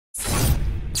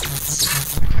Hey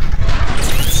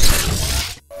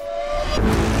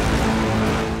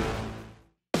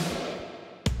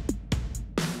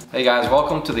guys,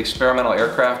 welcome to the Experimental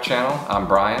Aircraft channel. I'm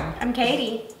Brian. I'm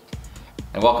Katie.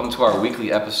 And welcome to our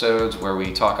weekly episodes where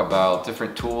we talk about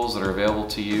different tools that are available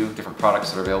to you, different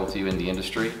products that are available to you in the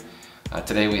industry.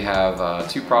 Today we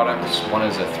have two products. One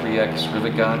is a 3X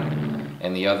rivet gun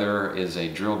and the other is a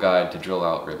drill guide to drill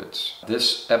out rivets.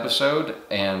 This episode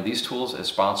and these tools is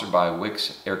sponsored by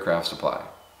Wix Aircraft Supply.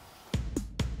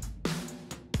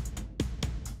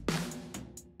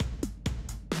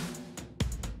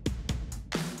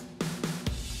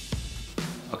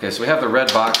 Okay, so we have the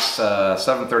red box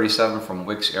 737 from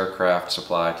Wix Aircraft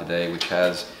Supply today, which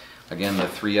has, again, the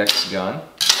 3X gun.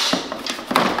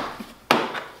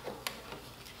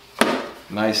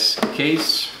 Nice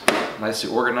case,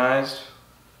 nicely organized.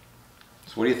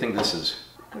 So what do you think this is?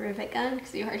 A rivet gun,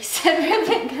 because you already said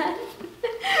rivet gun.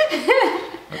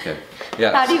 Okay,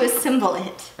 yeah. How do you assemble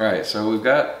it? All right, so we've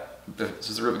got, this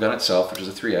is the rivet gun itself, which is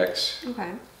a 3X.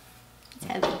 Okay, it's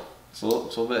heavy. It's a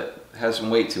little bit, has some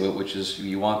weight to it, which is,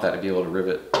 you want that to be able to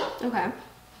rivet. Okay.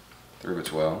 The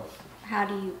rivets well.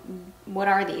 What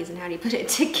are these and how do you put it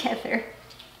together?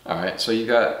 All right, so you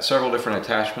got several different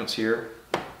attachments here.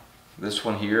 This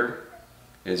one here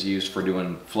is used for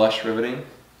doing flush riveting.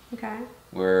 Okay.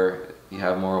 Where you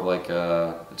have more of like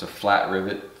it's a flat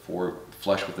rivet for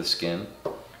flush with the skin.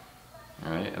 All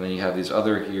right, and then you have these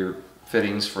other here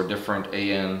fittings for different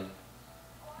AN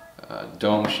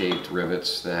dome-shaped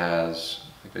rivets that has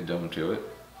like a dome to it.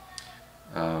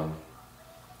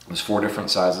 There's 4 different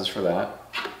sizes for that.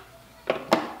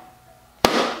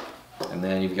 And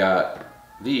then you've got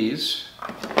these.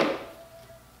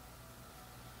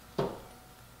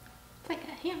 It's like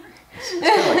a hammer. It's kind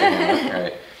of like a hammer,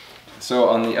 right? So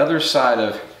on the other side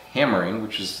of hammering,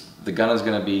 which is the gun is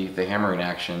going to be the hammering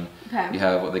action, you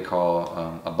have what they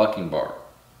call a bucking bar.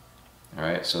 All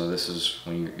right, so this is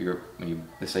when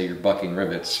they say you're bucking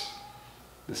rivets.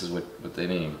 This is what they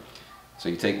mean. So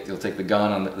you'll take the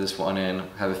gun on this one end,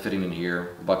 have it fitting in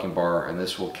here, bucking bar, and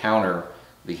this will counter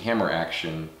the hammer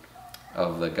action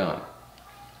of the gun.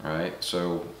 All right,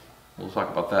 so we'll talk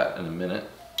about that in a minute.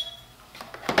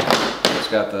 It's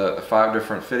got the 5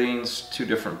 different fittings, 2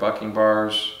 different bucking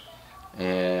bars,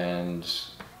 and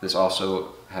this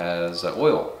also has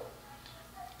oil.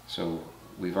 So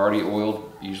we've already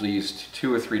oiled, usually used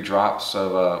 2 or 3 drops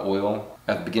of oil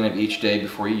at the beginning of each day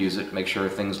before you use it. Make sure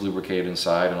everything's lubricated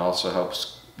inside and also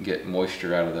helps get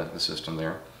moisture out of the system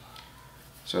there.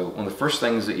 So one of the first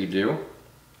things that you do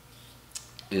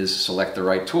is select the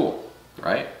right tool,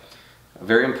 right?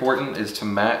 Very important is to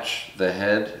match the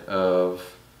head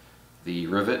of the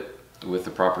rivet with the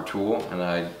proper tool, and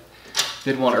I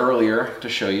did one earlier to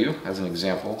show you as an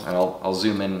example, and I'll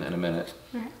zoom in a minute.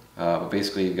 But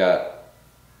basically you've got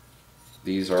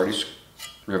these already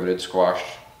riveted, squashed,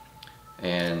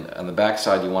 and on the back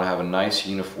side you want to have a nice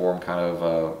uniform kind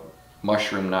of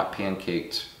mushroom, not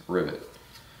pancaked rivet.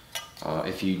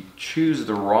 If you choose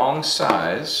the wrong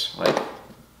size, like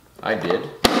I did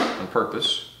on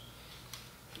purpose,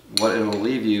 what it will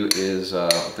leave you is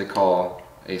what they call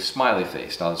a smiley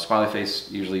face. Now the smiley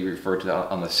face usually referred to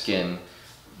on the skin.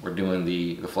 We're doing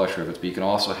the flush rivets, but you can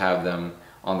also have them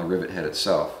on the rivet head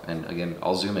itself. And again,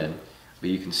 I'll zoom in,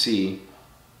 but you can see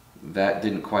that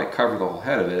didn't quite cover the whole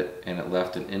head of it, and it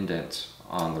left an indent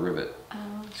on the rivet.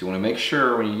 So you want to make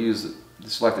sure when you use the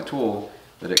selected tool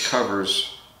that it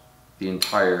covers the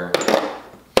entire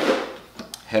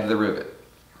head of the rivet.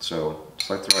 So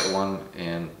select the right one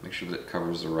and make sure that it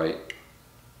covers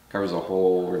the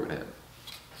whole rivet head.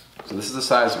 So this is the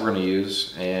size that we're going to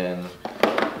use, and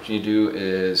what you need to do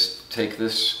is take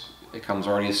this, it comes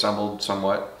already assembled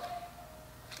somewhat.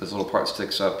 This little part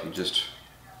sticks up, you just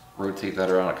rotate that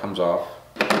around, it comes off.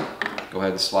 Go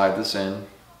ahead and slide this in.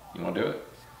 You want to do it?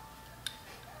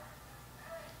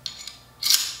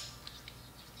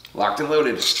 Locked and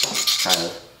loaded, kind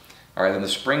of. Alright, then the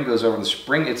spring goes over. The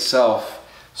spring itself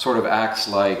sort of acts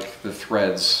like the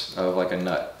threads of like a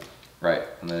nut. Right,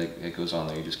 and then it goes on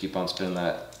there. You just keep on spinning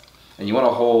that. And you want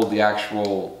to hold the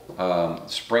actual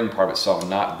spring part itself,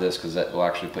 not this, because that will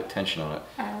actually put tension on it.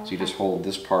 So you just hold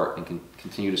this part and can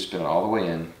continue to spin it all the way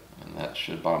in. And that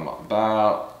should bottom up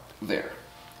about there.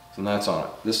 So that's on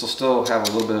it. This will still have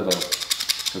a little bit of a,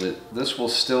 so this will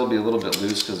still be a little bit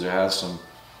loose because there has some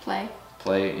play.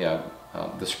 Yeah,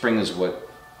 the spring is what,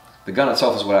 the gun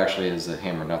itself is what actually is the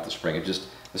hammer, not the spring.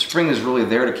 The spring is really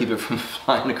there to keep it from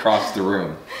flying across the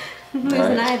room. Lose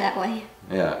an eye that way.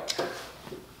 Yeah.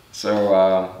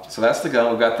 So, so that's the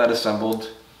gun. We've got that assembled,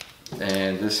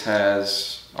 and this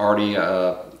has already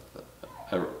a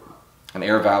an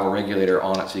air valve regulator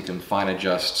on it so you can fine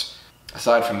adjust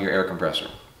aside from your air compressor.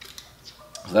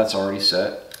 So that's already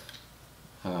set.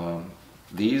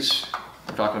 These,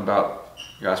 we're talking about,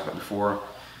 you asked about before,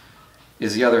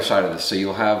 is the other side of this. So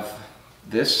you'll have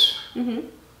this, then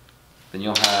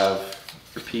you'll have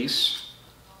your piece.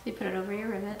 So you put it over your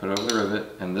rivet. Put it over the rivet,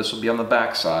 and this will be on the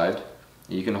back side.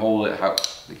 You can hold it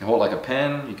you can hold it like a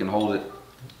pen, you can hold it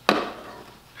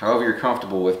however you're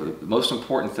comfortable with. But the most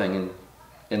important thing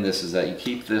in this is that you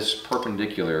keep this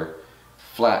perpendicular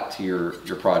flat to your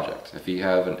project. If you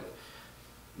have a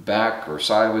back or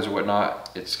sideways or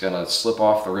whatnot, it's gonna slip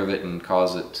off the rivet and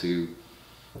cause it to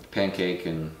pancake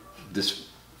and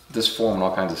disform and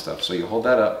all kinds of stuff. So you hold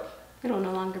that up. It'll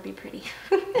no longer be pretty.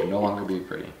 It'll no longer be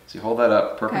pretty. So you hold that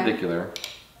up perpendicular,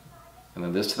 and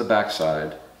then this to the back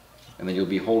side, and then you'll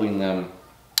be holding them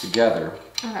together.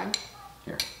 Okay.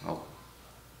 Here,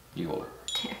 you hold it.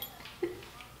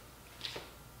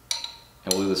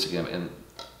 And we'll do this again, and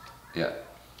yeah.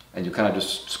 And you kind of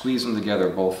just squeeze them together,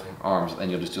 both arms, and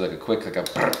you'll just do like a quick, and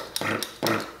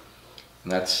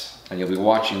you'll be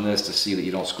watching this to see that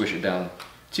you don't squish it down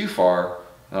too far.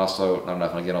 And also, I'm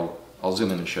not gonna, again, I'll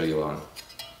zoom in and show you on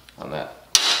that.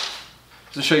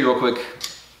 Just to show you real quick,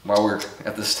 while we're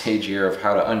at the stage here of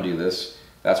how to undo this,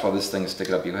 that's why this thing is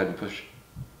sticking up. You go ahead and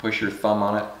push your thumb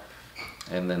on it,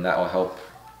 and then that will help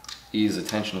ease the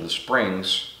tension of the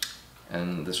springs,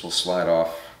 and this will slide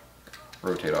off,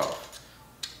 rotate off.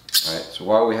 All right, so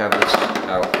while we have this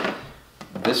out,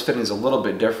 this fitting is a little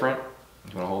bit different.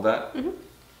 You wanna hold that?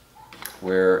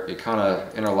 Where it kind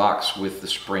of interlocks with the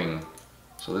spring.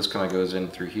 So this kind of goes in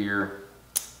through here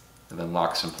and then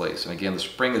locks in place. And again, the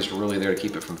spring is really there to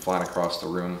keep it from flying across the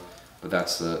room, but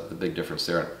that's the big difference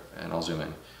there. And I'll zoom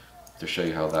in to show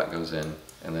you how that goes in.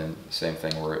 And then the same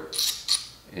thing where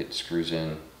it screws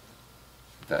in.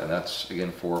 And that's,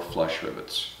 again, for flush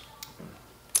rivets.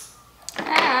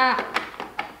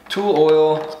 Tool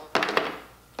oil.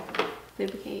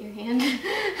 Lubricate your hand.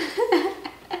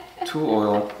 Tool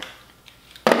oil.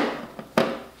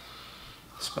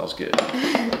 Smells good.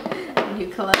 New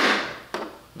cologne.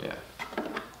 Yeah.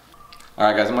 All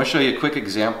right, guys, I'm going to show you a quick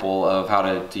example of how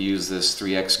to use this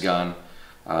 3X gun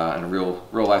in a real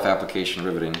life application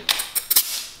riveting.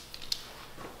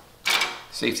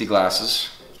 Safety glasses.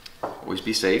 Always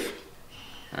be safe.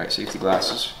 All right, safety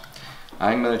glasses.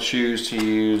 I'm going to choose to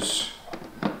use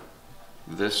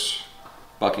this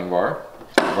bucking bar.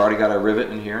 I've already got a rivet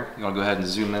in here. You want to go ahead and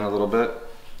zoom in a little bit.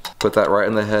 Put that right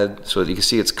in the head so that you can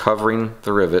see it's covering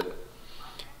the rivet.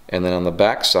 And then on the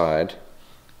back side,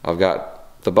 I've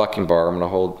got the bucking bar. I'm going to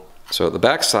hold, so at the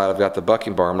back side I've got the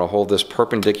bucking bar. I'm going to hold this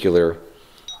perpendicular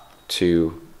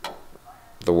to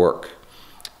the work.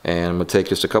 And I'm going to take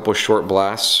just a couple of short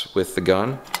blasts with the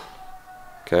gun.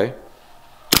 Okay.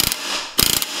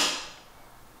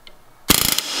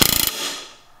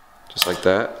 Just like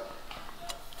that.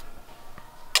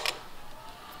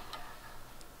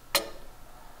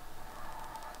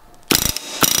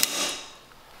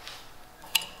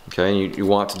 Okay, and you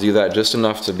want to do that just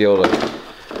enough to be able to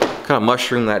kind of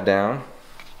mushroom that down.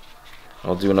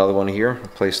 I'll do another one here,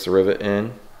 place the rivet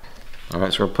in.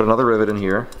 Alright, so we're going to put another rivet in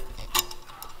here.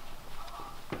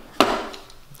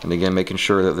 And again, making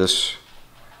sure that this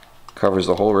covers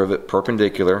the whole rivet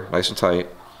perpendicular, nice and tight.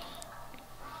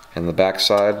 And the back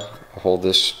side, I'll hold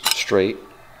this straight.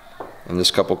 And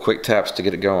just a couple quick taps to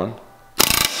get it going.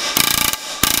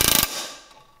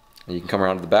 And you can come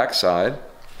around to the back side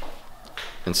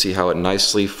and see how it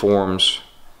nicely forms.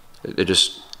 It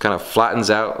just kind of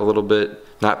flattens out a little bit,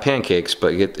 not pancakes,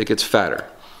 but it gets fatter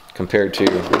compared to,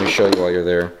 let me show you while you're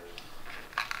there,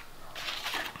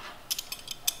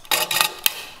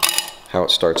 how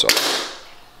it starts off.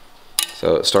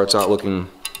 So it starts out looking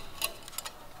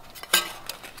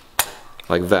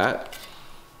like that.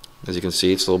 As you can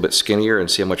see, it's a little bit skinnier, and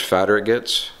see how much fatter it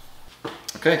gets.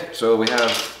 Okay, so we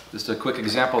have just a quick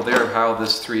example there of how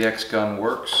this 3X gun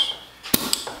works.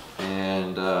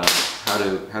 And how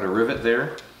to rivet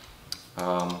there.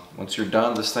 Once you're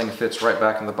done, this thing fits right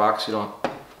back in the box. You don't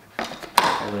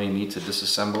have any need to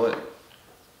disassemble it,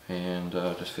 and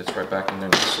just fits right back in there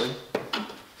nicely.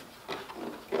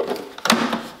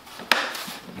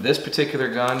 This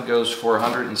particular gun goes for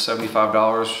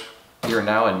 $175 here and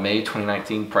now in May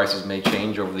 2019. Prices may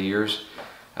change over the years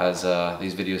as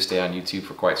these videos stay on YouTube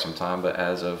for quite some time, but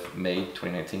as of May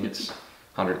 2019, it's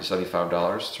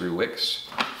 $175 through Wix.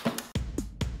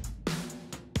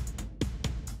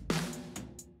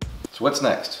 So what's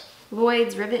next?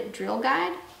 Lloyd's Rivet Drill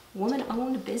Guide,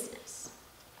 woman-owned business.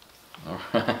 All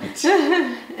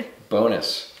right.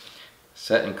 Bonus.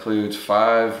 Set includes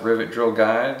 5 rivet drill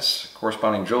guides,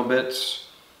 corresponding drill bits,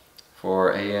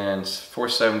 for AN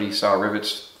 470 style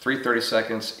rivets, 3/30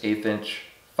 seconds, 1/8 inch,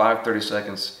 5/30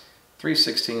 seconds,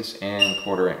 3/16 and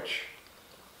 1/4 inch.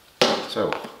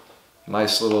 So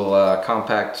nice little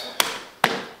compact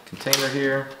container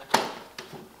here.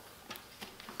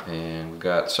 And we've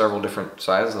got several different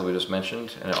sizes that we just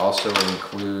mentioned, and it also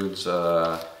includes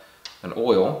an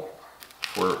oil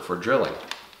for drilling.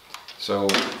 So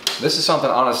this is something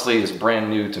honestly is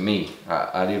brand new to me.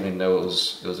 I didn't even know it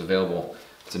was available.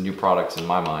 It's a new product in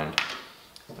my mind,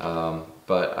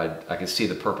 but I can see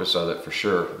the purpose of it for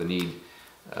sure. The need.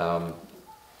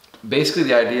 Basically,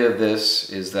 the idea of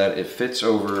this is that it fits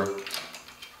over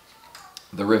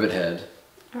the rivet head.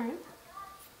 All right.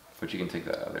 But you can take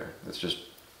that out of there. That's just.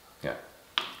 Yeah,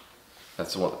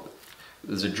 that's the one.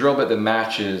 There's a drill bit that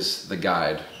matches the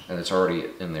guide, and it's already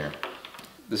in there.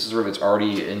 This is rivet's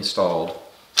already installed,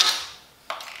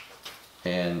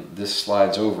 and this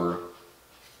slides over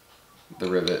the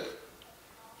rivet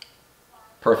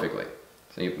perfectly.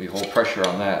 So you hold pressure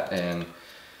on that, and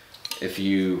if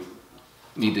you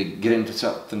need to get into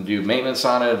something to do maintenance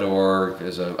on it, or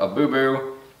there's a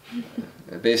boo-boo,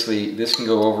 basically this can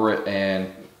go over it,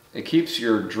 and it keeps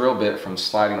your drill bit from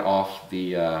sliding off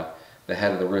the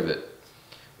head of the rivet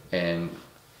and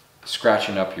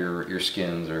scratching up your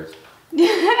skins, or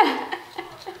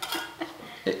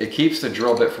it keeps the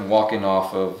drill bit from walking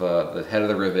off of the head of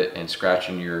the rivet and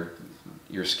scratching your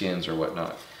skins or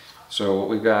whatnot. So what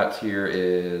we've got here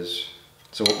is,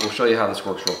 so we'll show you how this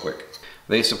works real quick.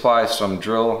 They supply some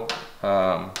drill bit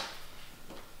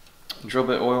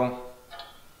oil,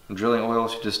 drilling oil.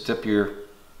 So you just dip your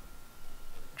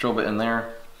drill bit in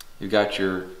there. You've got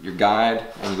your guide,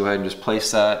 and you go ahead and just place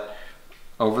that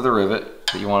over the rivet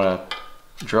that you want to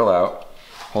drill out.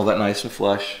 Hold that nice and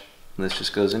flush, and this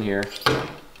just goes in here.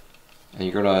 And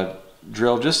you're gonna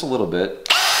drill just a little bit.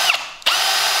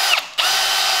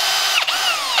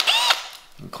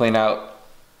 And clean out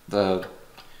the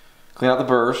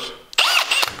burrs.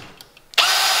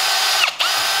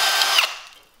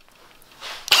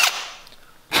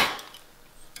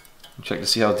 Check to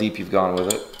see how deep you've gone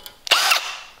with it.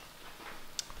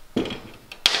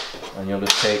 And you'll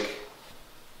just take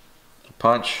a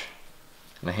punch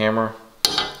and a hammer,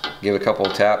 give it a couple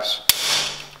of taps,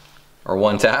 or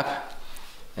one tap,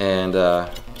 and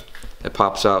it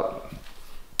pops out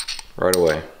right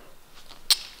away.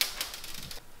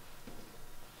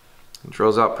 It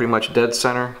drills out pretty much dead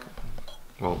center.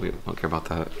 Well, we don't care about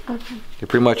that. Okay. It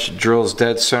pretty much drills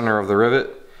dead center of the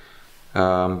rivet.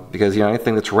 Because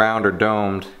anything that's round or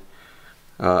domed,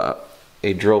 a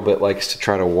drill bit likes to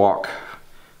try to walk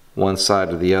one side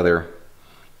to the other.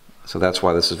 So that's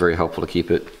why this is very helpful to keep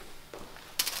it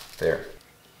there.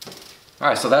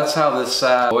 Alright, so that's how this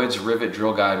Lloyd's Rivet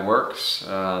Drill Guide works.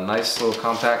 Nice little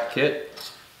compact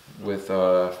kit with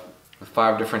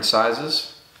 5 different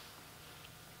sizes.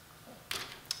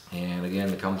 And again,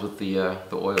 it comes with the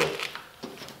oil.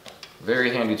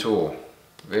 Very handy tool.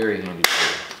 Very handy tool.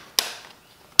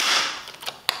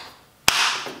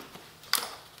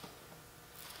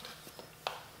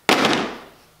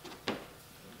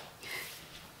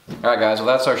 Alright guys, well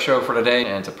that's our show for today,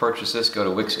 and to purchase this go to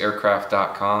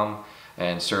wixaircraft.com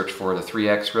and search for the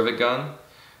 3X Rivet Gun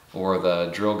or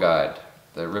the drill guide,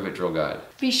 the Rivet Drill Guide.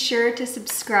 Be sure to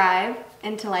subscribe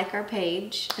and to like our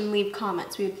page and leave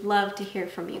comments. We'd love to hear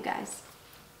from you guys.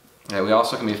 Yeah, we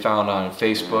also can be found on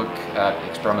Facebook at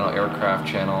Experimental Aircraft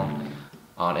Channel,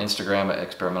 on Instagram at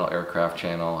Experimental Aircraft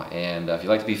Channel, and if you'd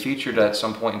like to be featured at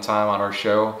some point in time on our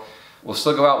show, we'll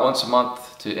still go out once a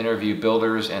month to interview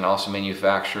builders and also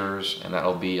manufacturers, and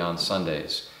that'll be on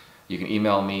Sundays. You can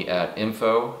email me at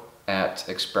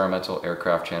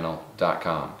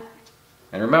info@experimentalaircraftchannel.com.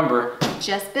 And remember,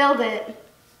 just build it.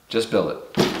 Just build it.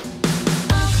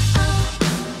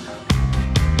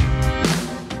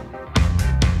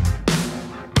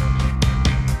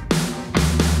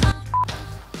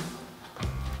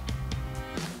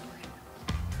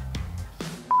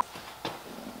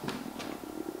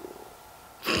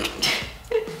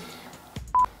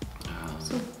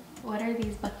 What are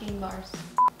these bucking bars?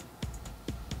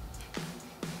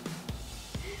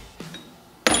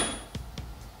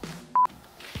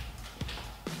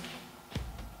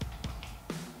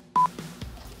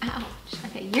 Ouch.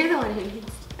 Okay, you're the one who needs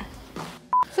to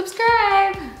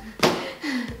subscribe.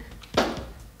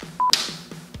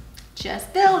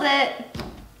 Just build it.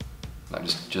 No,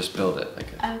 just build it.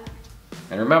 Like it.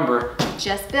 And remember,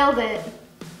 just build it.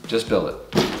 Just build it.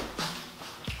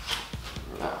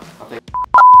 I think